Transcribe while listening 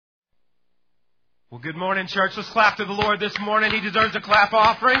Well, good morning, church. Let's clap to the Lord this morning. He deserves a clap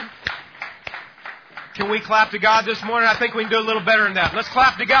offering. Can we clap to God this morning? I think we can do a little better than that. Let's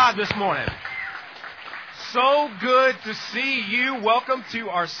clap to God this morning. So good to see you. Welcome to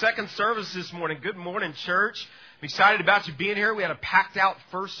our second service this morning. Good morning, church. I'm excited about you being here. We had a packed out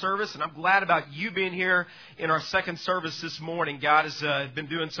first service, and I'm glad about you being here in our second service this morning. God has been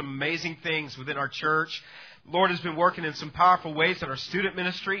doing some amazing things within our church. The Lord has been working in some powerful ways in our student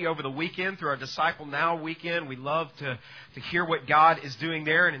ministry over the weekend through our Disciple Now weekend. We love to hear what God is doing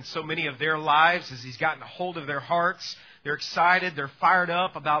there and in so many of their lives as He's gotten a hold of their hearts. They're excited. They're fired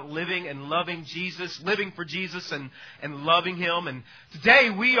up about living and loving Jesus, living for Jesus and loving Him. And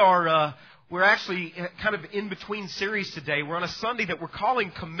today we're actually kind of in between series today. We're on a Sunday that we're calling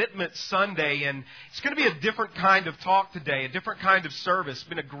Commitment Sunday, and it's going to be a different kind of talk today, a different kind of service. It's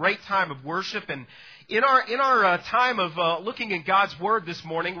been a great time of worship, and in our time of looking in God's Word this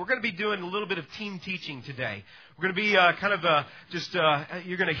morning, we're going to be doing a little bit of team teaching today. We're going to be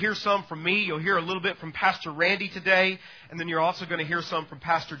you're going to hear some from me. You'll hear a little bit from Pastor Randy today. And then you're also going to hear some from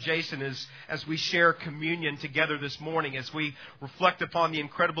Pastor Jason as we share communion together this morning, as we reflect upon the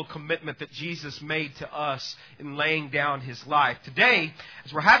incredible commitment that Jesus made to us in laying down His life. Today,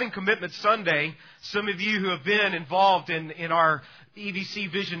 as we're having Commitment Sunday, some of you who have been involved in our EVC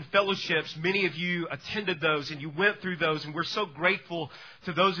Vision Fellowships, many of you attended those and you went through those, and we're so grateful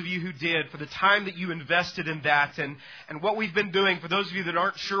to those of you who did for the time that you invested in that. And what we've been doing, for those of you that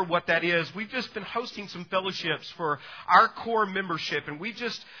aren't sure what that is, we've just been hosting some fellowships for our core membership, and we've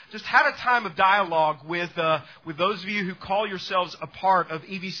just had a time of dialogue with those of you who call yourselves a part of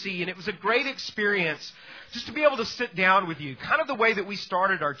EVC, and it was a great experience just to be able to sit down with you, kind of the way that we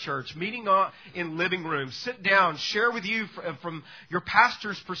started our church, meeting in living rooms, sit down, share with you from your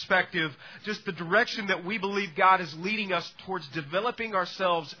pastor's perspective, just the direction that we believe God is leading us towards developing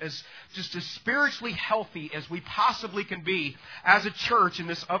ourselves as just as spiritually healthy as we possibly can be as a church in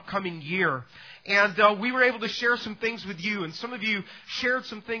this upcoming year. And we were able to share some things with you, and some of you shared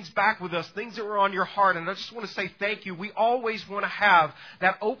some things back with us, things that were on your heart. And I just want to say thank you. We always want to have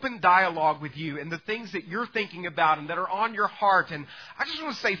that open dialogue with you and the things that you're thinking about and that are on your heart. And I just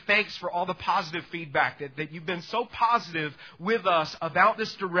want to say thanks for all the positive feedback that you've been so positive with us about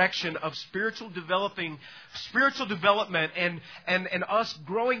this direction of spiritual development and us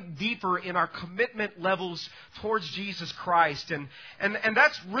growing deeper in our commitment levels towards Jesus Christ. And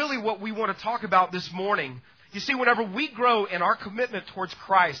that's really what we want to talk about this morning. You see, whenever we grow in our commitment towards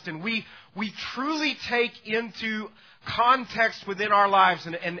Christ and we truly take into context within our lives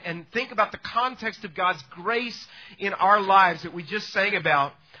and think about the context of God's grace in our lives that we just sang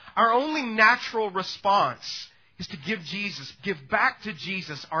about, our only natural response is to give back to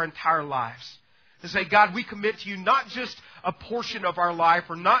Jesus our entire lives. To say, God, we commit to you not just a portion of our life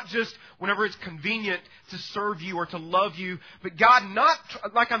or not just whenever it's convenient to serve you or to love you, but God, not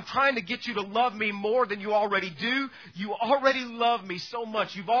like I'm trying to get you to love me more than you already do. You already love me so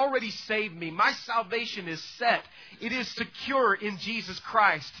much. You've already saved me. My salvation is set. It is secure in Jesus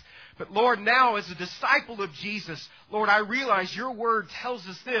Christ. But Lord, now as a disciple of Jesus, Lord, I realize your word tells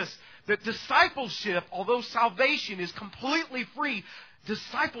us this, that discipleship, although salvation is completely free,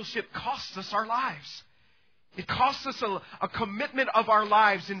 discipleship costs us our lives. It costs us a commitment of our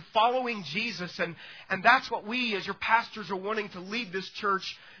lives in following Jesus. And that's what we as your pastors are wanting to lead this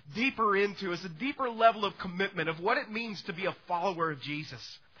church deeper into, is a deeper level of commitment of what it means to be a follower of Jesus.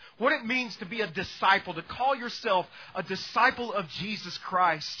 What it means to be a disciple, to call yourself a disciple of Jesus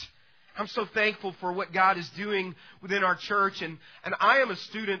Christ. I'm so thankful for what God is doing within our church, and I am a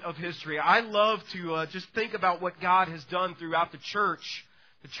student of history. I love to just think about what God has done throughout the church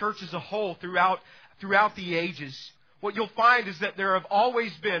as a whole, throughout the ages. What you'll find is that there have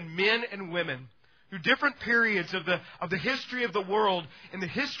always been men and women through different periods of the history of the world and the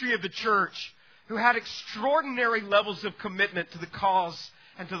history of the church who had extraordinary levels of commitment to the cause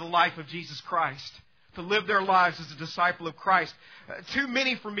and to the life of Jesus Christ, to live their lives as a disciple of Christ. Too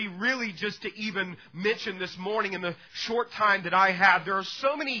many for me really just to even mention this morning in the short time that I have. There are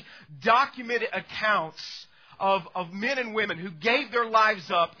so many documented accounts of men and women who gave their lives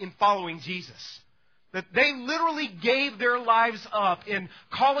up in following Jesus. That they literally gave their lives up in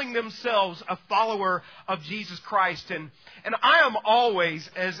calling themselves a follower of Jesus Christ. And I am always,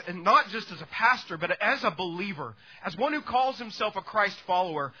 and not just as a pastor, but as a believer, as one who calls himself a Christ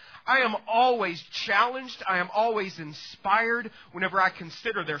follower, I am always challenged, I am always inspired whenever I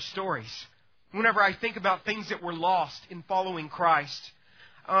consider their stories. Whenever I think about things that were lost in following Christ.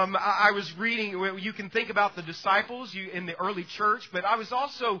 I was reading, you can think about the disciples in the early church, but I was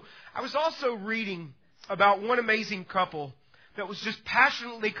also reading about one amazing couple that was just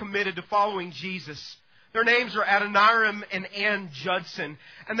passionately committed to following Jesus. Their names are Adoniram and Ann Judson.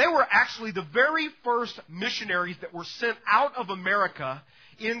 And they were actually the very first missionaries that were sent out of America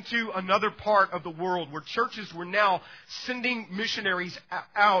into another part of the world, where churches were now sending missionaries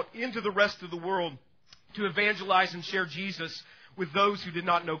out into the rest of the world to evangelize and share Jesus with those who did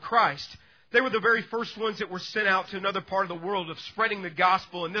not know Christ. They were the very first ones that were sent out to another part of the world of spreading the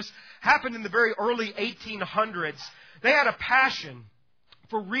gospel. And this happened in the very early 1800s. They had a passion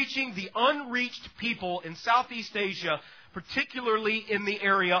for reaching the unreached people in Southeast Asia, particularly in the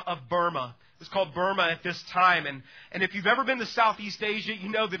area of Burma. It's called Burma at this time. And if you've ever been to Southeast Asia, you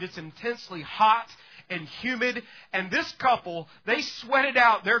know that it's intensely hot and humid. And this couple, they sweated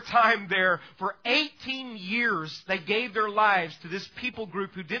out their time there for 18 years. They gave their lives to this people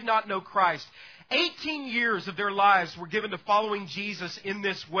group who did not know Christ. 18 years of their lives were given to following Jesus in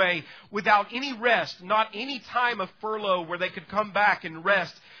this way without any rest, not any time of furlough where they could come back and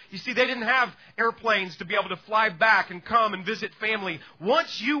rest. You see, they didn't have airplanes to be able to fly back and come and visit family.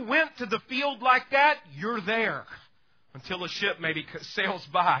 Once you went to the field like that, you're there until a ship maybe sails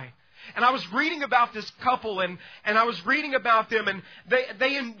by. And I was reading about this couple, and I was reading about them, and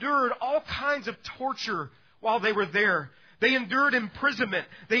they endured all kinds of torture while they were there. They endured imprisonment.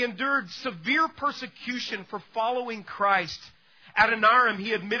 They endured severe persecution for following Christ. Adoniram,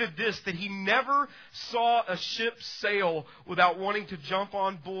 he admitted this, that he never saw a ship sail without wanting to jump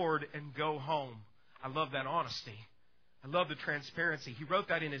on board and go home. I love that honesty. I love the transparency. He wrote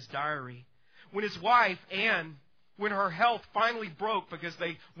that in his diary. When his wife, Anne, when her health finally broke because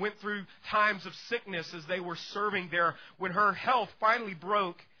they went through times of sickness as they were serving there, when her health finally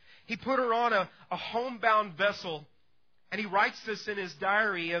broke, he put her on a homebound vessel. And he writes this in his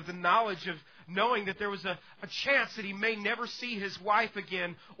diary of the knowledge of knowing that there was a chance that he may never see his wife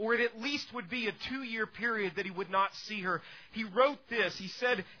again, or it at least would be a 2-year period that he would not see her. He wrote this. He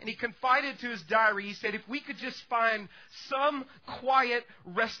said, and he confided to his diary, he said, if we could just find some quiet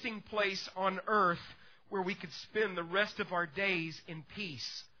resting place on earth where we could spend the rest of our days in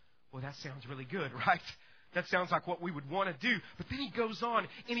peace. Well, that sounds really good, right? That sounds like what we would want to do. But then he goes on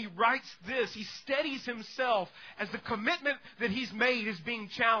and he writes this. He steadies himself as the commitment that he's made is being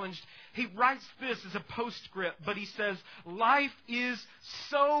challenged. He writes this as a postscript, but he says, life is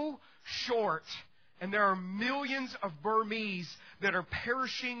so short, and there are millions of Burmese that are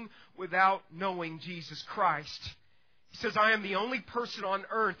perishing without knowing Jesus Christ. He says, I am the only person on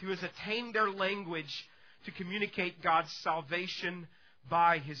earth who has attained their language to communicate God's salvation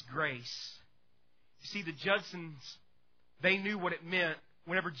by His grace. You see, the Judsons, they knew what it meant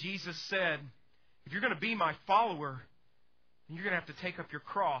whenever Jesus said, if you're going to be my follower, then you're going to have to take up your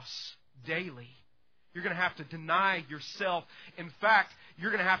cross daily. You're going to have to deny yourself. In fact,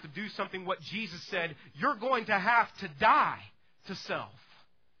 you're going to have to do something what Jesus said. You're going to have to die to self.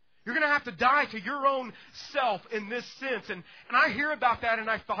 You're going to have to die to your own self in this sense. And I hear about that and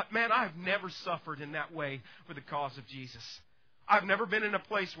I thought, man, I've never suffered in that way for the cause of Jesus. I've never been in a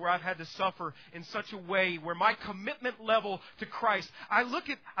place where I've had to suffer in such a way where my commitment level to Christ, I look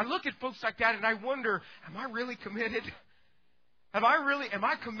at folks like that and I wonder, am I really committed? Am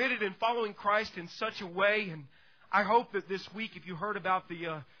I committed in following Christ in such a way? And I hope that this week, if you heard about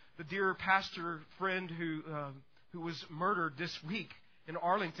the dear pastor friend who was murdered this week in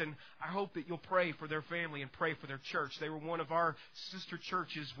Arlington, I hope that you'll pray for their family and pray for their church. They were one of our sister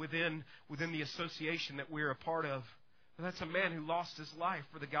churches within the association that we're a part of. But that's a man who lost his life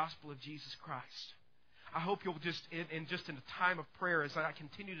for the gospel of Jesus Christ. I hope you'll just in a time of prayer, as I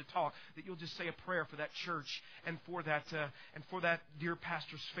continue to talk, that you'll just say a prayer for that church and for that dear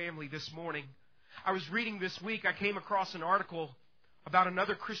pastor's family this morning. I was reading this week, I came across an article about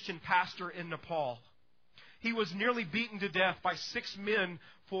another Christian pastor in Nepal. He was nearly beaten to death by 6 men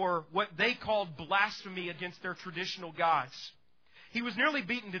for what they called blasphemy against their traditional gods. He was nearly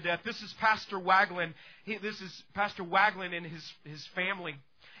beaten to death. This is Pastor Waglin. This is Pastor Waglin and his family.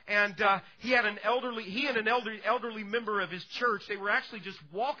 And he and an elderly member of his church, they were actually just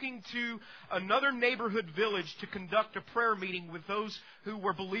walking to another neighborhood village to conduct a prayer meeting with those who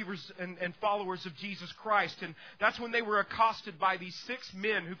were believers and followers of Jesus Christ. And that's when they were accosted by these 6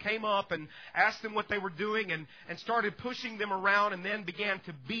 men who came up and asked them what they were doing and started pushing them around and then began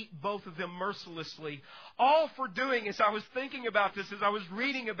to beat both of them mercilessly. All for doing, as I was thinking about this, as I was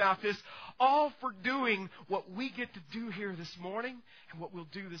reading about this, all for doing what we get to do here this morning and what we'll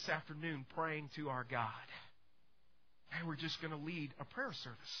do this afternoon, praying to our God. And we're just going to lead a prayer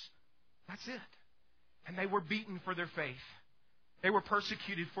service. That's it. And they were beaten for their faith. They were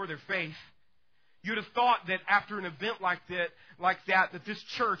persecuted for their faith. You'd have thought that after an event like that this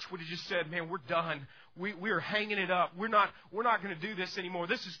church would have just said, man, we're done. We're hanging it up. We're not going to do this anymore.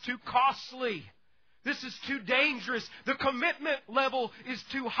 This is too costly. This is too dangerous. The commitment level is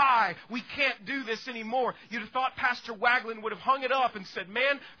too high. We can't do this anymore. You'd have thought Pastor Wagland would have hung it up and said,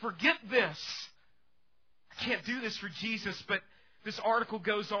 man, forget this. I can't do this for Jesus. But this article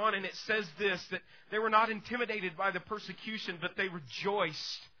goes on and it says this, that they were not intimidated by the persecution, but they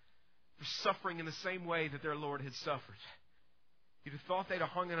rejoiced for suffering in the same way that their Lord had suffered. You'd have thought they'd have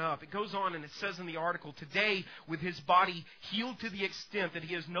hung it up. It goes on and it says in the article, today, with his body healed to the extent that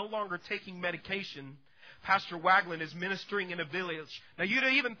he is no longer taking medication, Pastor Wagland is ministering in a village. Now, you'd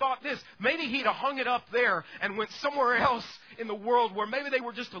have even thought this. Maybe he'd have hung it up there and went somewhere else in the world where maybe they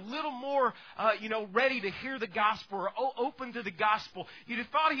were just a little more, ready to hear the gospel or open to the gospel. You'd have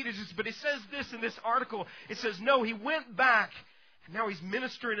thought he'd have just, but it says this in this article. It says, no, he went back. And now he's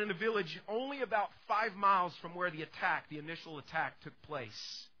ministering in a village only about 5 miles from where the initial attack took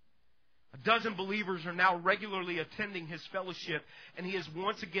place. 12 believers are now regularly attending his fellowship, and he is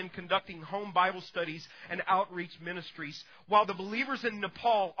once again conducting home Bible studies and outreach ministries. While the believers in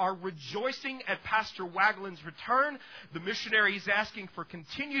Nepal are rejoicing at Pastor Wagland's return, the missionary is asking for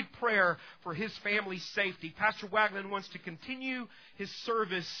continued prayer for his family's safety. Pastor Wagland wants to continue his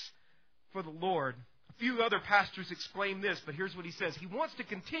service for the Lord. A few other pastors explain this, but here's what he says. He wants to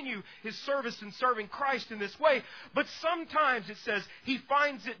continue his service in serving Christ in this way, but sometimes, it says, he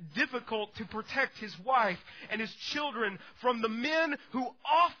finds it difficult to protect his wife and his children from the men who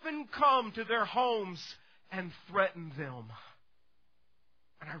often come to their homes and threaten them.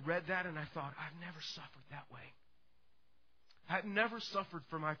 And I read that and I thought, I've never suffered that way. I've never suffered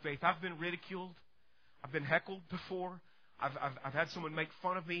for my faith. I've been ridiculed. I've been heckled before. I've had someone make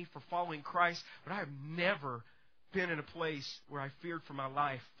fun of me for following Christ, but I have never been in a place where I feared for my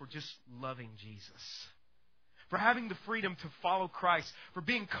life for just loving Jesus. For having the freedom to follow Christ, for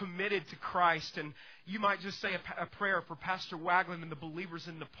being committed to Christ. And you might just say a prayer for Pastor Wagland and the believers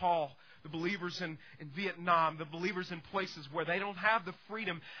in Nepal, the believers in Vietnam, the believers in places where they don't have the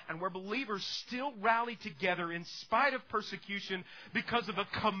freedom and where believers still rally together in spite of persecution because of a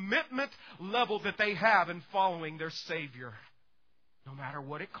commitment level that they have in following their Savior. No matter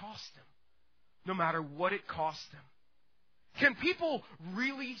what it costs them. No matter what it costs them. Can people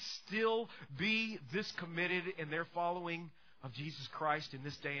really still be this committed in their following of Jesus Christ in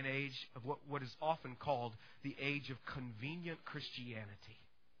this day and age of what is often called the age of convenient Christianity?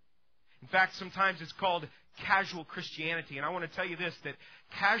 In fact, sometimes it's called casual Christianity. And I want to tell you this, that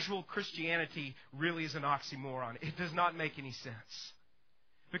casual Christianity really is an oxymoron. It does not make any sense.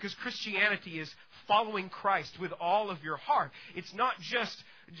 Because Christianity is following Christ with all of your heart. It's not just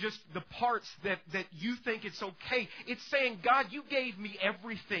the parts that you think it's okay. It's saying, God, you gave me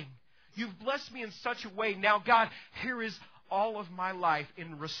everything. You've blessed me in such a way. Now, God, here is all of my life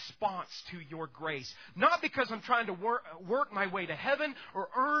in response to your grace. Not because I'm trying to work my way to heaven or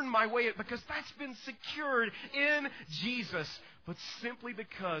earn my way, because that's been secured in Jesus. But simply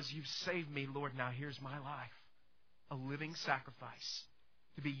because you've saved me, Lord, now here's my life. A living sacrifice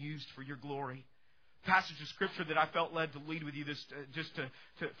to be used for your glory. The passage of Scripture that I felt led to lead with you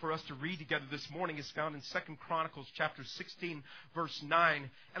for us to read together this morning is found in 2 Chronicles chapter 16, verse 9.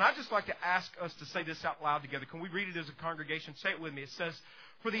 And I'd just like to ask us to say this out loud together. Can we read it as a congregation? Say it with me. It says,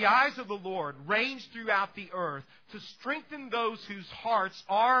 "For the eyes of the Lord range throughout the earth to strengthen those whose hearts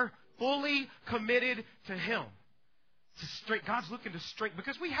are fully committed to Him." God's looking to strengthen,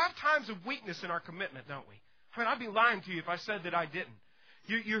 because we have times of weakness in our commitment, don't we? I mean, I'd be lying to you if I said that I didn't.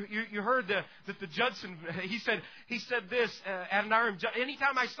 You heard that the Judson, he said this, Adoniram,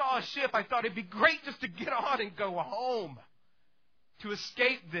 anytime I saw a ship, I thought it'd be great just to get on and go home, to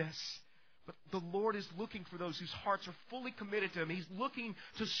escape this. But the Lord is looking for those whose hearts are fully committed to Him. He's looking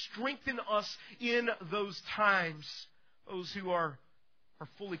to strengthen us in those times, those who are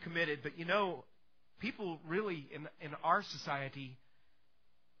fully committed. But people really in our society,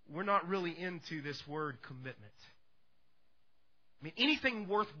 we're not really into this word commitment. I mean, anything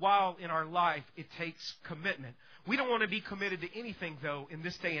worthwhile in our life, it takes commitment. We don't want to be committed to anything, though, in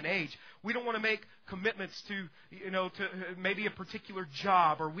this day and age. We don't want to make commitments to maybe a particular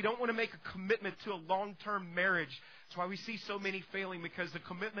job, or we don't want to make a commitment to a long-term marriage. That's why we see so many failing, because the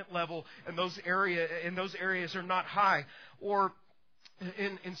commitment level in those areas are not high. Or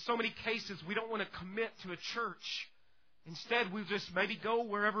in so many cases, we don't want to commit to a church. Instead, we just maybe go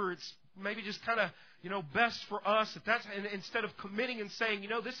wherever it's maybe just kind of, best for us. And instead of committing and saying,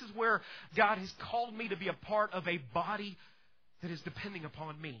 this is where God has called me to be a part of a body that is depending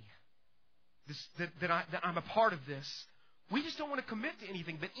upon me. That I'm a part of this. We just don't want to commit to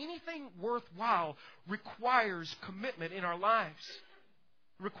anything. But anything worthwhile requires commitment in our lives.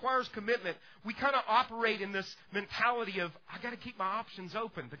 It requires commitment. We kind of operate in this mentality of, I got to keep my options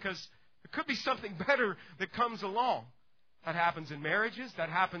open because there could be something better that comes along. That happens in marriages. That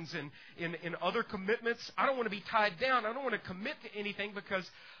happens in other commitments. I don't want to be tied down. I don't want to commit to anything because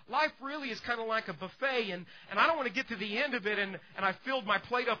life really is kind of like a buffet, and I don't want to get to the end of it and I filled my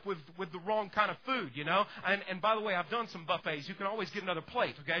plate up with the wrong kind of food, you know. And by the way, I've done some buffets. You can always get another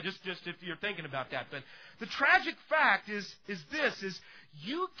plate, okay? Just if you're thinking about that. But the tragic fact is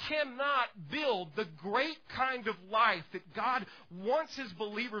you cannot build the great kind of life that God wants His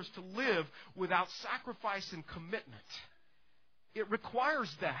believers to live without sacrifice and commitment. It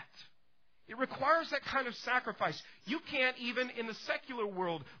requires that. It requires that kind of sacrifice. You can't even in the secular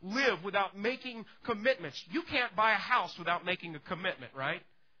world live without making commitments. You can't buy a house without making a commitment, right?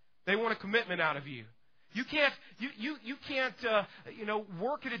 They want a commitment out of you. You can't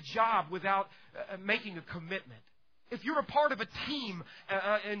work at a job without making a commitment. If you're a part of a team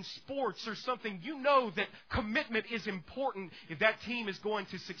in sports or something, you know that commitment is important if that team is going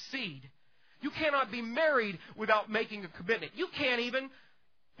to succeed. You cannot be married without making a commitment. You can't even,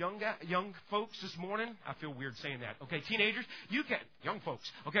 young folks this morning, I feel weird saying that. Okay, teenagers, young folks,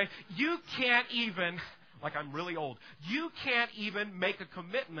 okay, you can't even, like I'm really old, you can't even make a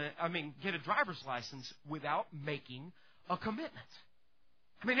commitment, get a driver's license without making a commitment.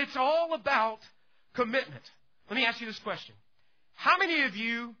 It's all about commitment. Let me ask you this question. How many of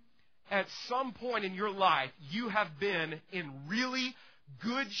you, at some point in your life, you have been in really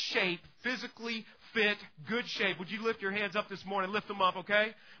good shape, physically fit, good shape? Would you lift your hands up this morning? Lift them up, okay?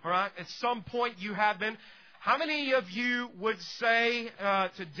 All right? At some point you have been. How many of you would say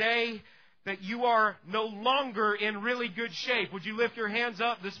today that you are no longer in really good shape? Would you lift your hands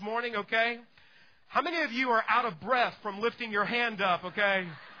up this morning, okay? How many of you are out of breath from lifting your hand up, okay?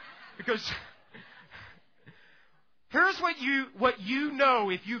 Because here's what you know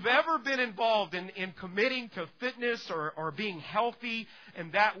if you've ever been involved in committing to fitness or being healthy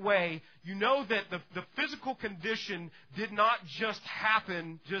in that way. You know that the physical condition did not just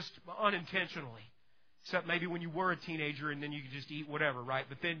happen just unintentionally. Except maybe when you were a teenager and then you could just eat whatever, right?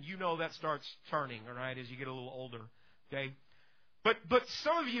 But then you know that starts turning, all right, as you get a little older, okay? But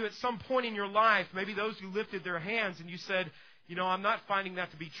some of you at some point in your life, maybe those who lifted their hands and you said, I'm not finding that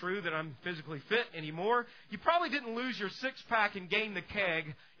to be true, that I'm physically fit anymore. You probably didn't lose your six-pack and gain the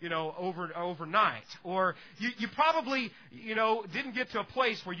keg, overnight. Or you probably, didn't get to a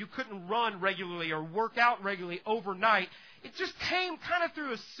place where you couldn't run regularly or work out regularly overnight. It just came kind of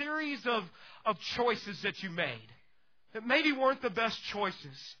through a series of choices that you made that maybe weren't the best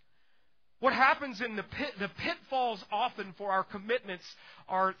choices. What happens in the pitfalls often for our commitments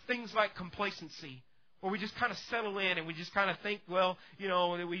are things like complacency, where we just kind of settle in and we just kind of think,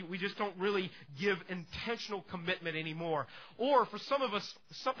 we just don't really give intentional commitment anymore. Or for some of us,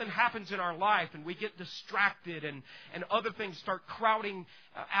 something happens in our life and we get distracted and other things start crowding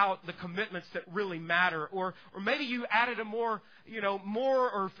out the commitments that really matter. Or maybe you added more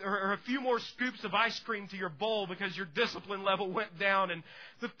or a few more scoops of ice cream to your bowl because your discipline level went down. And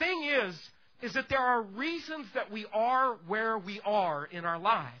the thing is that there are reasons that we are where we are in our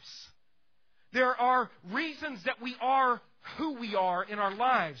lives. There are reasons that we are who we are in our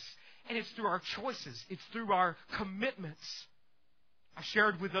lives. And it's through our choices. It's through our commitments. I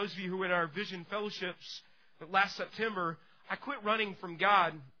shared with those of you who were in our Vision Fellowships that last September, I quit running from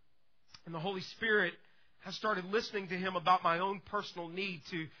God. And the Holy Spirit has started listening to Him about my own personal need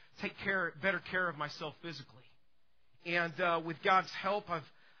to take better care of myself physically. And with God's help,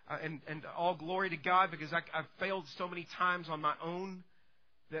 and all glory to God, because I've failed so many times on my own,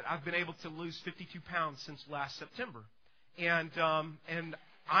 that I've been able to lose 52 pounds since last September. And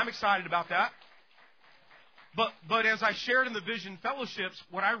I'm excited about that. But as I shared in the Vision Fellowships,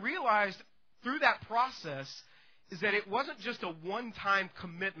 what I realized through that process is that it wasn't just a one-time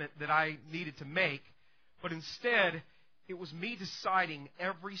commitment that I needed to make, but instead it was me deciding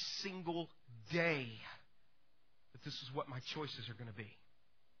every single day that this is what my choices are going to be.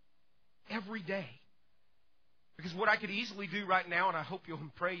 Every day. Because what I could easily do right now, and I hope you'll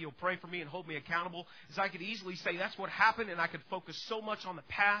pray for me and hold me accountable, is I could easily say that's what happened, and I could focus so much on the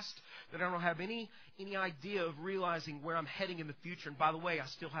past that I don't have any idea of realizing where I'm heading in the future. And by the way, I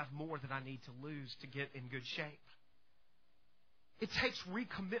still have more that I need to lose to get in good shape. It takes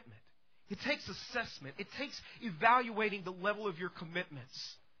recommitment. It takes assessment. It takes evaluating the level of your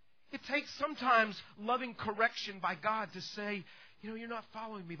commitments. It takes sometimes loving correction by God to say, you're not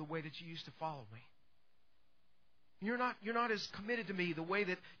following me the way that you used to follow me. You're not as committed to me the way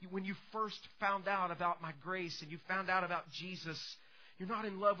that when you first found out about my grace and you found out about Jesus, you're not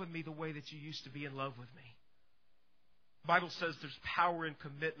in love with me the way that you used to be in love with me. The Bible says there's power in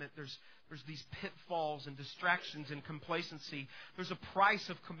commitment. There's these pitfalls and distractions and complacency. There's a price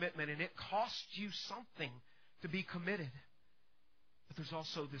of commitment, and it costs you something to be committed. But there's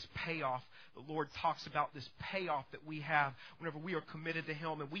also this payoff. The Lord talks about this payoff that we have whenever we are committed to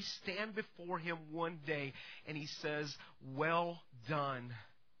Him. And we stand before Him one day and He says, "Well done,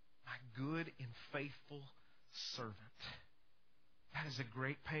 my good and faithful servant." That is a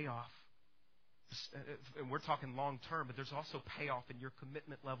great payoff. And we're talking long term, but there's also payoff in your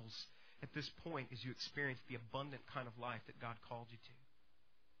commitment levels at this point as you experience the abundant kind of life that God called you to.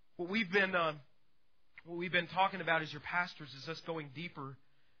 What we've been talking about as your pastors is us going deeper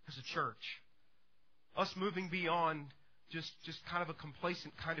as a church. Us moving beyond just kind of a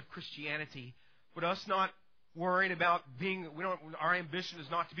complacent kind of Christianity, but us not worrying about our ambition is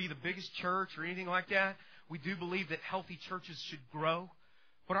not to be the biggest church or anything like that. We do believe that healthy churches should grow.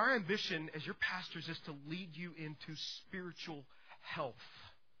 But our ambition as your pastors is to lead you into spiritual health.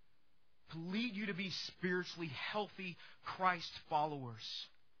 To lead you to be spiritually healthy Christ followers.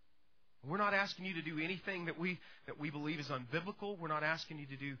 We're not asking you to do anything that we believe is unbiblical. We're not asking you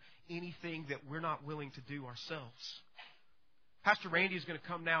to do anything that we're not willing to do ourselves. Pastor Randy is going to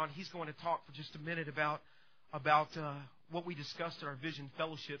come now, and he's going to talk for just a minute about what we discussed at our Vision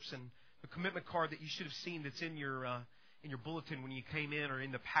Fellowships and the commitment card that you should have seen that's in your bulletin when you came in, or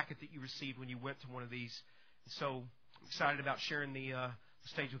in the packet that you received when you went to one of these. So I'm excited about sharing the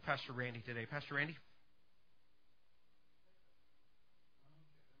stage with Pastor Randy today. Pastor Randy?